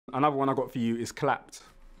Another one I got for you is clapped.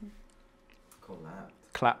 Collapsed.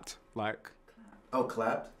 Clapped, like. Oh,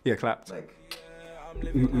 clapped? Yeah, clapped. Like.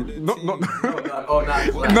 Not. Oh, not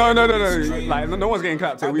clapped. No. Like, no one's getting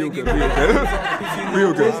clapped. So we all good. We all good. We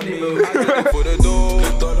all good. Disney movie. For the dough,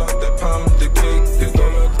 the dollar, the pound, the cake, the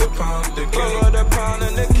dollar, the pound, the cake, the pound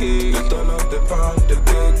and the cake, the dollar, the pound, the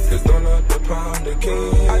cake, the dollar, the pound, the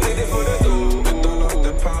cake. I did it for the dough, the dollar,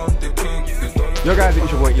 the pound, the cake, the dollar. Yo guys,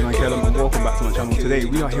 it's your boy Elon Kellum and welcome back to my channel. Today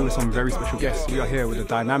we are here with some very special guests. We are here with the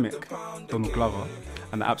dynamic Donald Glover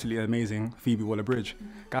and the absolutely amazing Phoebe Waller Bridge.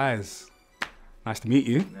 Guys, nice to meet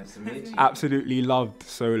you. Nice to meet you. Absolutely loved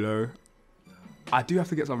Solo. I do have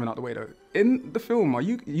to get something out the way though. In the film, are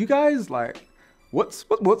you guys like, what's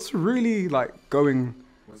really like going?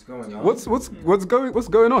 What's going on? What's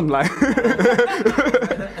going on? Like, What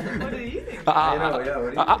do you think? I know, yeah.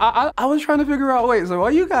 What do you think? I was trying to figure out. Wait, so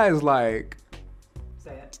are you guys like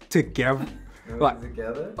Say it. together? Like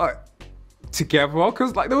together? like together?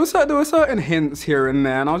 Because like there were certain hints here and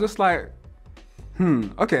there, and I was just like,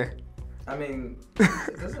 okay. I mean,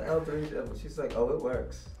 it doesn't L3, she's like, oh, it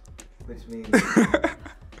works. Which means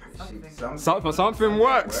Something works. Something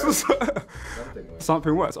works.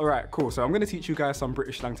 Something works. All right, cool. So I'm going to teach you guys some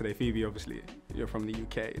British slang today. Phoebe, obviously, you're from the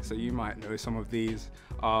UK, so you might know some of these.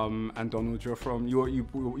 And Donald, you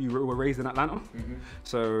were raised in Atlanta. Mm-hmm.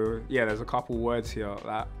 So yeah, there's a couple words here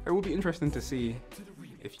that it will be interesting to see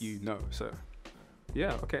if you know. So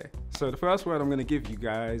yeah, okay. So the first word I'm going to give you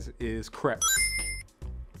guys is crepes.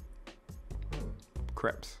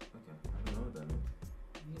 Crepes. Okay, I don't know what that means.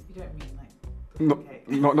 You don't mean like No,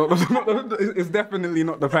 it's definitely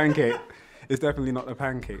not the pancake. It's definitely not the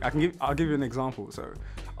pancake. I'll give you an example. So,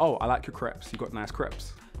 oh, I like your crepes. You got nice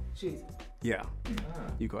crepes. shoes. Yeah,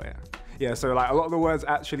 you got it. Yeah, so like a lot of the words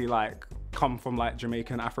actually like come from like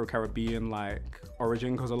Jamaican, Afro-Caribbean like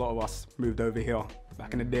origin, because a lot of us moved over here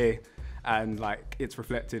back in the day, and like it's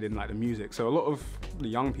reflected in like the music. So a lot of the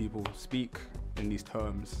young people speak in these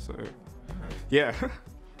terms. So yeah.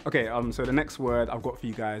 Okay, so the next word I've got for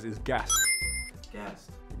you guys is gassed. Gassed.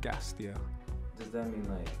 Gassed, yeah. Does that mean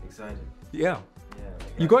like excited? Yeah. Yeah.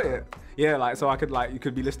 Like You got it. Yeah, like so I could like you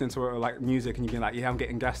could be listening to like music and you'd be like, yeah, I'm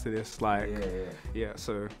getting gassed to this. Like yeah,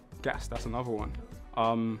 so gassed, that's another one.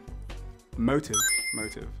 Motive.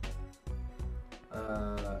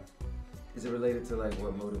 Is it related to like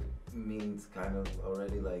what motive means kind of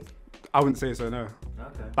already? Like I wouldn't say so, no.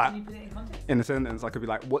 okay. But Can you put it in context? in a sentence I could be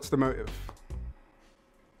like, what's the motive?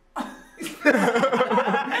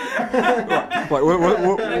 Like,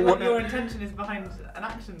 what? Your intention is behind an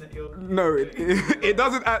action that you're... No, it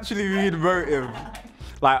doesn't actually mean motive.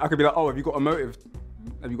 Like I could be like, oh, have you got a motive?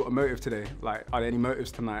 Have you got a motive today? Like, are there any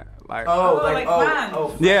motives tonight? Like,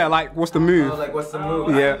 plans. yeah, like what's the move? Oh, like what's the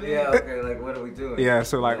move? Yeah. Yeah. Okay. Like what are we doing? Yeah,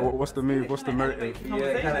 so like, Yeah. what's the move? What's the motive?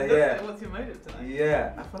 Yeah, kinda, yeah. What's your motive tonight?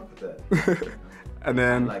 Yeah, I fuck with that. And I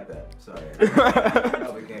then, like that. Sorry.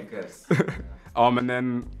 Probably can't cuss. and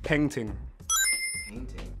then painting.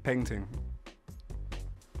 Painting. Painting.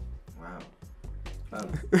 Wow.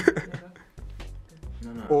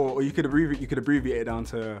 No. Or you could abbreviate it down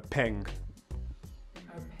to peng.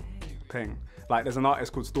 Peng. Like there's an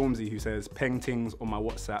artist called Stormzy who says peng tings on my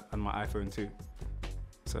WhatsApp and my iPhone too.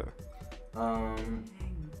 So.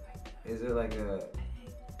 Is it like a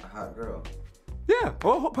hot girl? Yeah,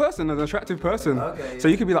 or a hot person, an attractive person. Okay. So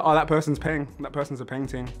you could be like, oh, that person's peng. That person's a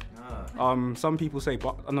painting. Ah. Some people say,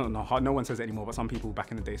 no one says it anymore, but some people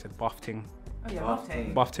back in the day said buffting. Oh yeah,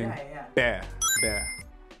 Buffing. Buffting. Yeah. Bear.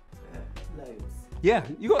 Loads. Yeah,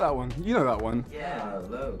 you got that one. You know that one. Yeah.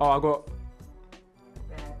 Low. Oh, I got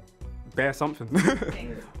Bear. bear something.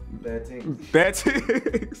 Bad thing. Bear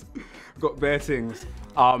tings. Got bear tings.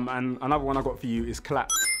 And another one I got for you is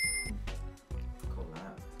clapped.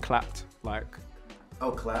 Collapse. Clapped. Like.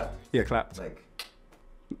 Oh, clap. Yeah, clapped. Like.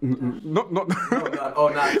 Not. No, not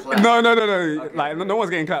clap. No. Okay. Like no one's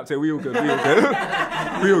getting clapped here. We all good. We all good.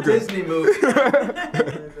 We all good. Disney movie.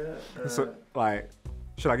 So like,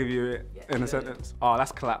 should I give you it in a sentence? Oh,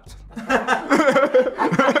 that's clapped. I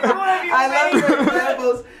love your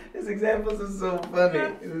examples. His examples are so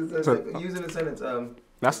funny. Using a sentence.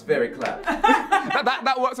 That's very clap.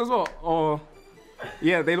 that works as well. Or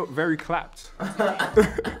yeah, they look very clapped.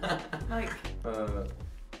 Like.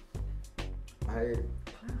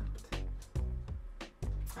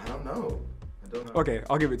 I don't know. Okay,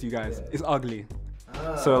 I'll give it to you guys. Yeah. It's ugly.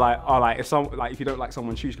 Ah. So like, if you don't like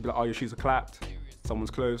someone's shoes, you could be like, oh, your shoes are clapped.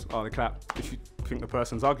 Someone's clothes, oh, they're clapped. If you think the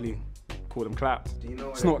person's ugly, call them clapped. Do you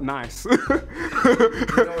know it's not nice. Do you know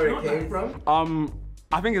where it came from?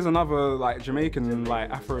 I think it's another like Jamaican like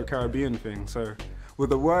Afro-Caribbean thing. So with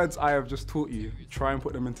the words I have just taught you, try and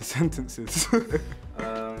put them into sentences.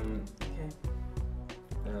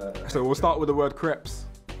 So we'll start with the word crepes.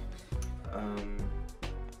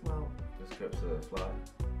 Well. This crepes are fly.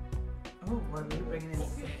 Oh, what are you bringing in?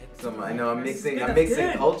 I know I'm mixing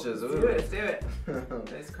cultures. Ooh. Let's do it.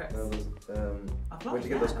 Those crepes. Where'd you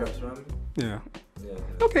get those crepes from? Yeah. Yeah.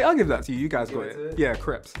 Okay, I'll give that to you. You guys Give got it to it. it? Yeah,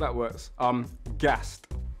 crepes. That works. Gassed.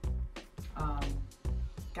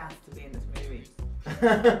 Gas to be in this movie.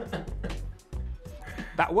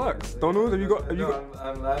 That works. Donald, have you got?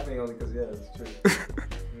 I'm laughing only because it's true.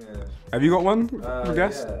 Yeah. Have you got one for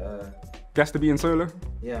gassed? Yeah. Gassed to be in solo.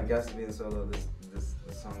 Yeah, I'm gassed to be in solo. This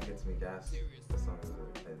song gets me gassed. This song is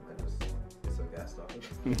I just get so gassed off.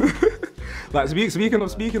 Like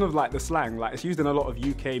speaking of like the slang, like it's used in a lot of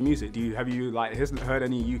UK music. Have you like heard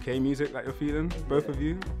any UK music that you're feeling? Both of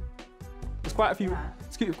you? There's quite a few.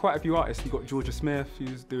 Quite a few artists. You got Georgia Smith,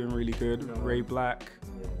 who's doing really good. Ray Black.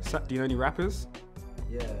 Yeah. Do you know any rappers?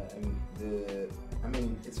 Yeah, I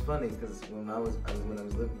mean, it's funny because when I was living,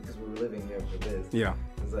 because we were living here for this. Yeah.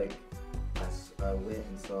 It's like I went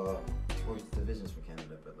and saw Division's from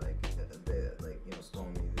Canada, but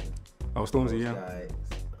Stormy. Oh, Stormzy, those yeah. guys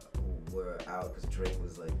were out because Drake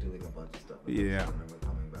was like doing a bunch of stuff. Yeah. I remember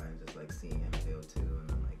coming by and just like seeing him KO2 and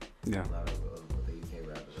then like a lot of the UK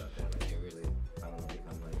rappers out there. Like they really, I don't know,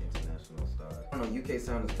 become like international stars. I don't know, UK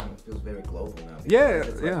sound is kind of feels very global now. Yeah,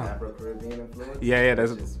 it's like Afro-Caribbean influence. Yeah,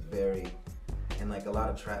 there's just very, and like a lot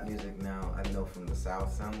of trap music now. I know from the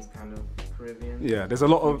South sounds kind of Caribbean. Yeah, there's a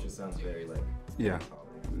lot of. Future sounds very like.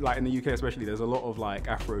 Like in the UK especially, there's a lot of like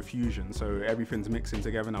Afro fusion, so everything's mixing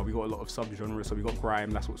together now. We got a lot of subgenres, so we got grime,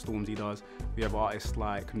 that's what Stormzy does. We have artists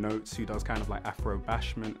like Notes, who does kind of like Afro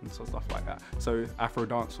bashment and stuff like that. So Afro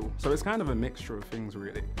dancehall. So it's kind of a mixture of things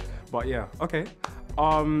really. But yeah, okay.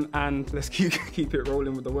 And let's keep it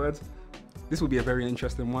rolling with the words. This will be a very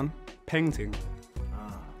interesting one. Painting.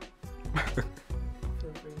 Feel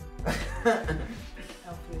free.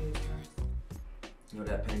 L3 is You know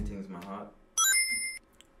that painting's my heart.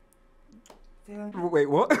 Wait,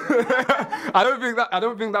 what? I don't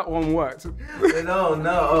think that one worked. No.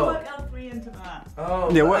 Work L3 into that. Oh.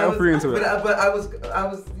 Yeah, what L3 into it? But I was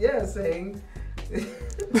saying.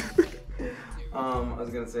 I was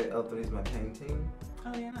gonna say L3 is my painting.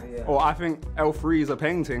 Oh yeah, nice. Yeah. Or I think L3 is a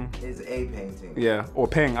painting. Is a painting. Yeah, or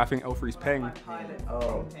Peng. I think L3 is Peng. My pilot.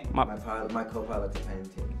 Oh, Painting. my co-pilot's a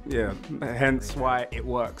painting. Yeah, hence why it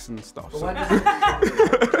works and stuff. But So. why does it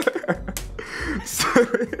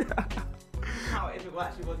How if it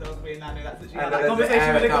actually was L3 and I know that's what you I had know that that's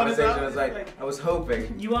conversation with the conversation. conversation. I was like, I was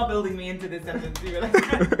hoping. You are building me into this sentence. You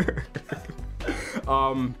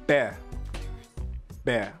Bear.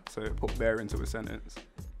 Bear. So put bear into a sentence.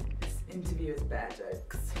 Interview is bad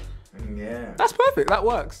jokes. Yeah. That's perfect. That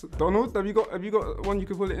works. Donald, have you got one you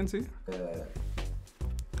could put it into?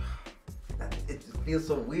 It feels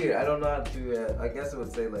so weird. I don't know how to. I guess I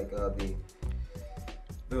would say like this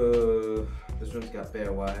room's got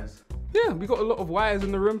bare wires. Yeah, we got a lot of wires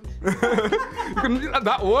in the room.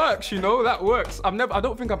 That works, you know. That works. I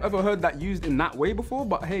don't think I've ever heard that used in that way before.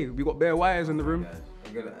 But hey, we got bare wires in the room.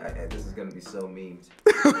 This is gonna be so memed.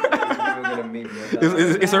 Gonna meme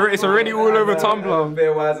It's already all over Tumblr.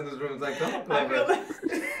 Bare wires in this room. It's like, don't clever.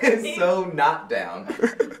 It's so not down.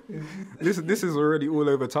 This is already all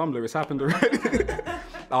over Tumblr. It's happened already.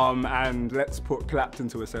 And let's put clapped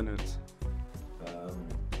into a sentence.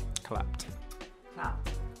 Clapped. Clapped.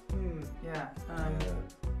 Yeah. I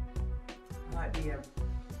like the just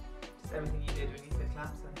everything you did when you said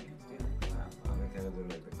claps. I think you have to do like clap. I kind of do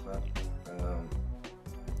like the clap.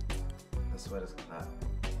 The sweater's clap.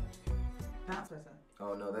 That's better.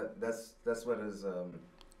 Oh no, that sweater's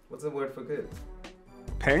what's the word for good?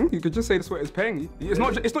 Peng? You could just say the sweater's peng. It's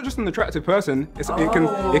not just an attractive person. It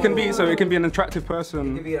can be an attractive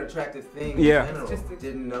person. It can be an attractive thing. Yeah. In general.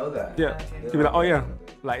 Didn't know that. Yeah. Okay. You could be like, oh yeah,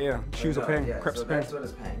 like yeah, shoes are peng, Yeah, crepes so are peng. that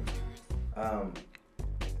sweater's peng.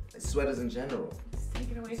 Sweaters in general. Just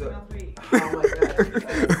take it away So- from L3. Oh my god.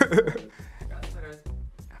 That's sweaters.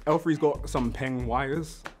 L3's got some peng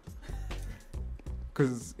wires.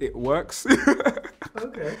 Because it works.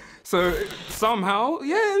 Okay. So somehow,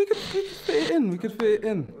 yeah, we could fit it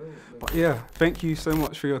in. But yeah, thank you so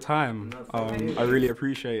much for your time. I really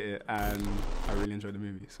appreciate it and I really enjoyed the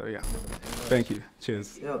movie. So yeah, thank you.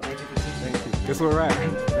 Cheers. Yo, thank you for teaching me. It's all right.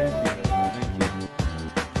 Thank you.